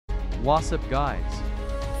What's up guys?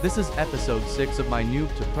 This is episode 6 of my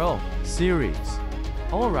Noob To Pro series.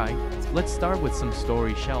 Alright, let's start with some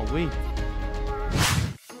story, shall we?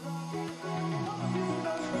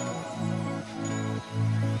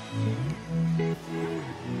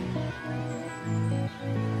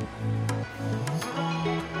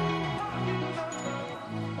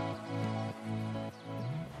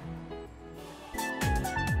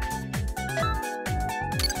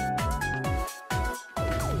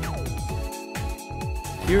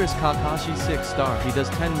 Here is Kakashi 6 star, he does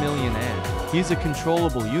 10 million and he's a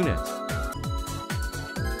controllable unit.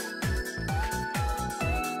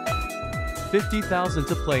 50,000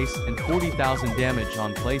 to place and 40,000 damage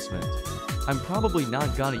on placement. I'm probably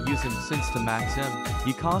not gonna use him since to max him,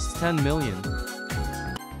 he costs 10 million.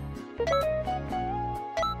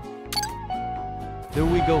 There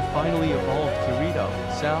we go, finally evolved Kirito.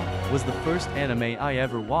 Sao was the first anime I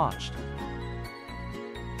ever watched.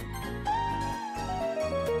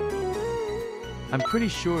 I'm pretty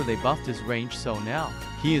sure they buffed his range, so now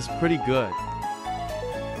he is pretty good.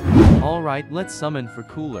 Alright, let's summon for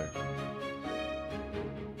cooler.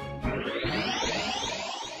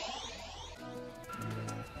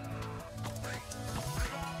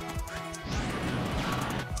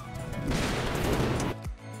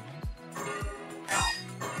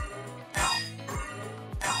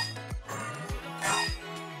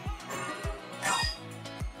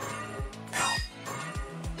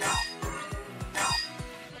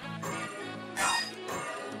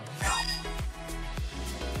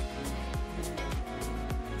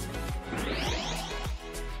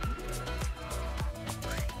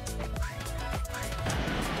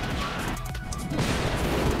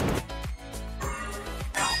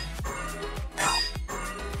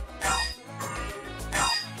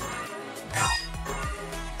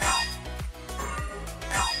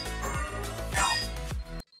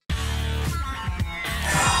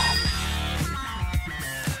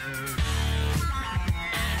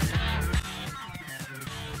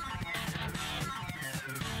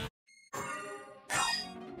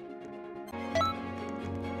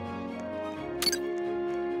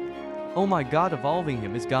 Oh my god, evolving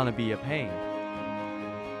him is gonna be a pain.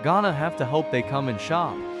 Gonna have to hope they come in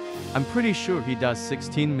shop. I'm pretty sure he does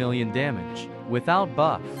 16 million damage, without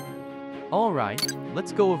buff. Alright,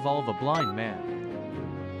 let's go evolve a blind man.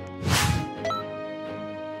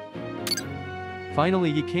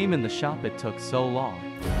 Finally he came in the shop, it took so long.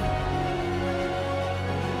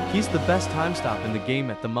 He's the best time stop in the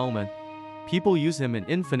game at the moment. People use him in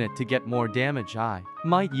Infinite to get more damage, I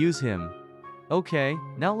might use him. Okay,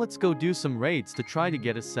 now let's go do some raids to try to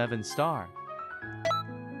get a 7 star.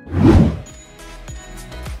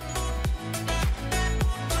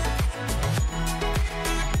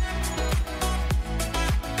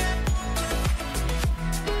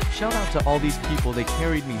 Shout out to all these people, they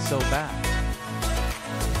carried me so bad.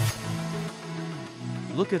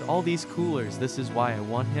 Look at all these coolers, this is why I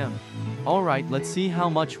want him. Alright, let's see how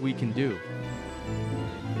much we can do.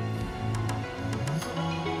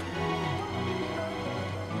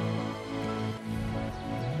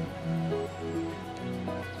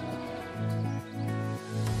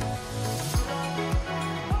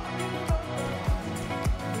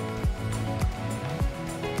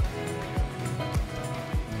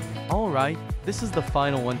 Alright, this is the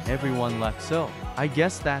final one, everyone left, so I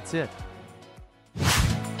guess that's it.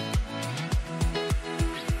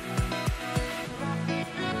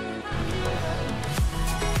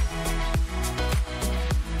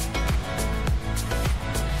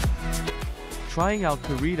 Trying out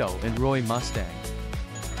Kirito and Roy Mustang.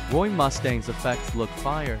 Roy Mustang's effects look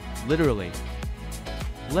fire, literally.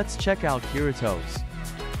 Let's check out Kirito's.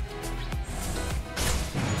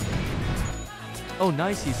 Oh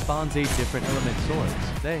nice, he spawns 8 different element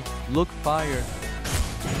swords. They look fire.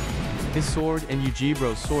 His sword and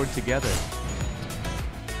Yujibro's sword together.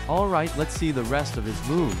 Alright, let's see the rest of his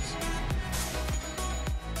moves.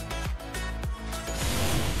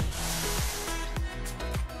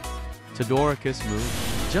 Todoricus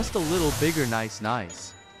move, just a little bigger,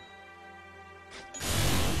 nice.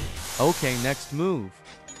 Okay, next move.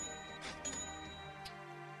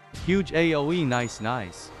 Huge AoE,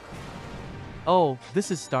 nice. Oh,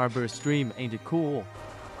 this is Starburst Stream, ain't it cool?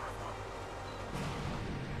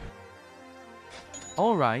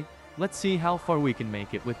 Alright, let's see how far we can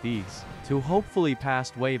make it with these, to hopefully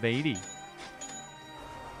past wave 80.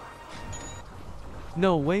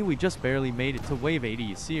 No way, we just barely made it to wave 80,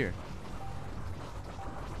 you see her.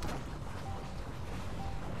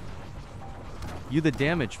 The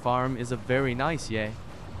damage farm is a very nice, yay.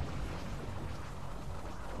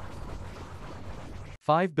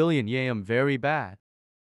 5 billion, yay, I'm very bad.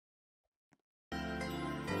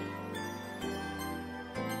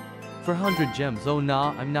 For 100 gems, oh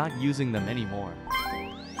nah, I'm not using them anymore.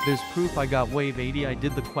 There's proof I got wave 80, I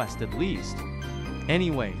did the quest at least.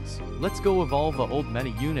 Anyways, let's go evolve the old meta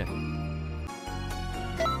unit.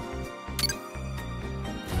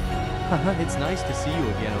 Haha, it's nice to see you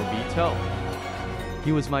again, Obito.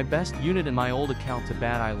 He was my best unit in my old account, too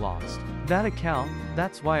bad I lost that account,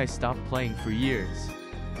 that's why I stopped playing for years.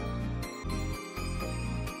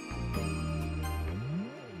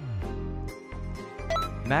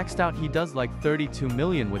 Maxed out, he does like 32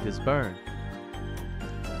 million with his burn.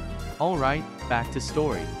 Alright, back to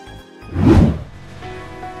story.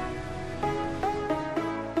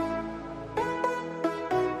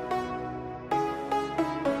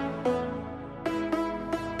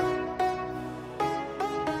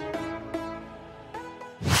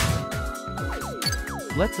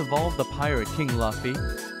 Let's evolve the Pirate King Luffy.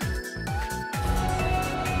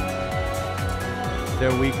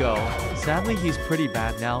 There we go. Sadly, he's pretty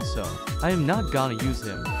bad now, so I am not gonna use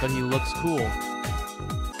him, but he looks cool.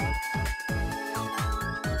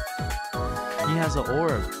 He has an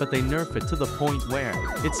orb, but they nerf it to the point where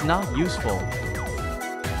it's not useful.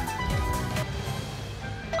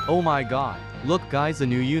 Oh my god. Look guys, a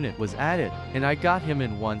new unit was added, and I got him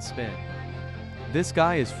in one spin. This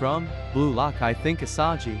guy is from Blue Lock, I think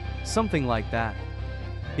Asagi, something like that.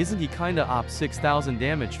 Isn't he kinda op 6,000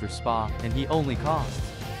 damage for Spa, and he only costs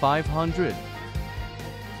 500.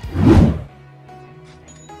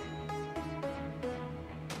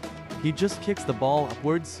 He just kicks the ball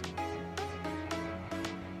upwards.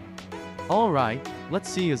 Alright, let's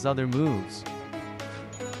see his other moves.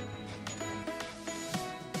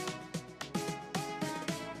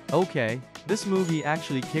 Okay, this move he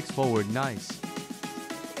actually kicks forward nice.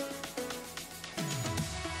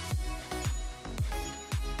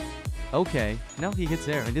 Okay, now he hits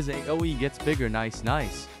air and his AoE gets bigger, nice.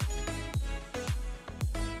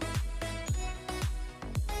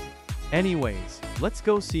 Anyways, let's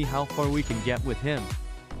go see how far we can get with him.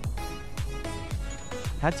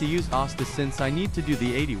 Had to use Asta since I need to do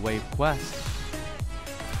the 80 wave quest.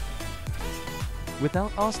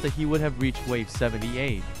 Without Asta he would have reached wave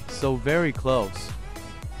 78, so very close.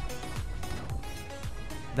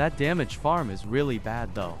 That damage farm is really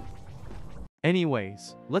bad though.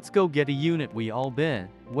 Anyways, let's go get a unit we all been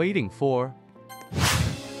waiting for.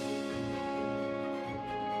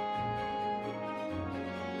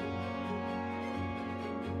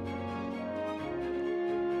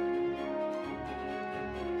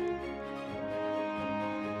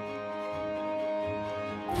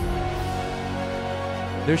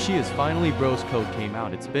 There she is, finally bro's code came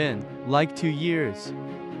out. It's been like 2 years.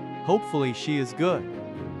 Hopefully she is good.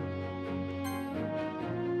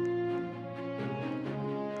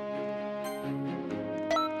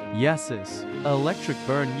 Yes, sis. Electric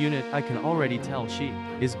burn unit, I can already tell she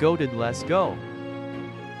is goated, let's go.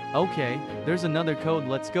 Okay, there's another code,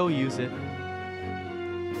 let's go use it.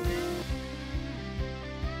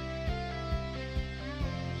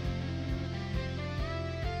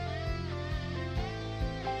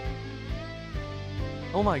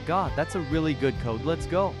 Oh my god, that's a really good code, let's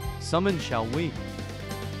go. Summon, shall we?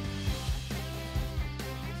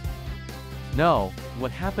 No,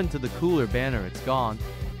 what happened to the cooler banner? It's gone.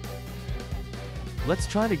 Let's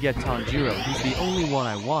try to get Tanjiro, he's the only one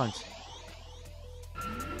I want.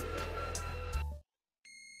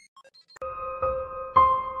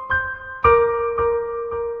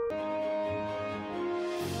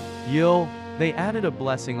 Yo, they added a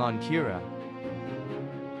blessing on Kira.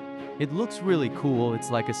 It looks really cool,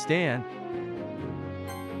 it's like a stand.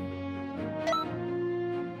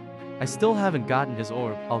 I still haven't gotten his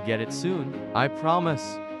orb, I'll get it soon, I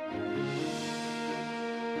promise.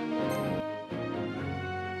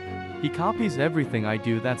 He copies everything I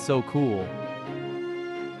do, that's so cool.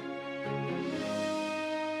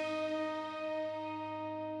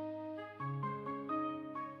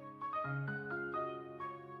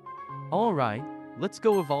 Alright, let's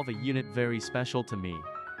go evolve a unit very special to me.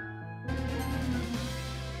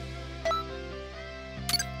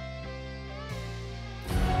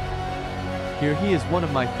 Here he is, one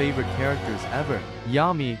of my favorite characters ever,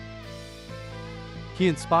 Yami. He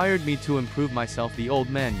inspired me to improve myself, the old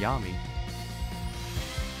man Yami.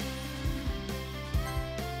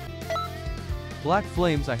 Black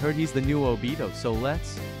Flames, I heard he's the new Obito, so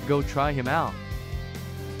let's go try him out.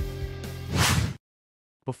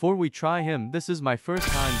 Before we try him, this is my first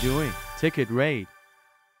time doing ticket raid.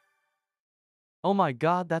 Oh my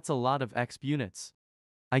god, that's a lot of exp units.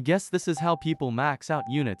 I guess this is how people max out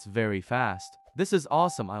units very fast. This is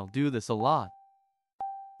awesome, I'll do this a lot.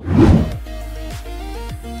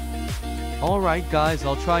 Alright guys,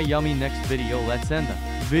 I'll try yummy next video. Let's end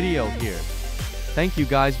the video here. Thank you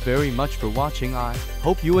guys very much for watching. I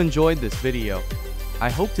hope you enjoyed this video. I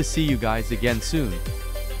hope to see you guys again soon.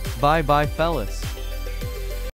 Bye bye fellas.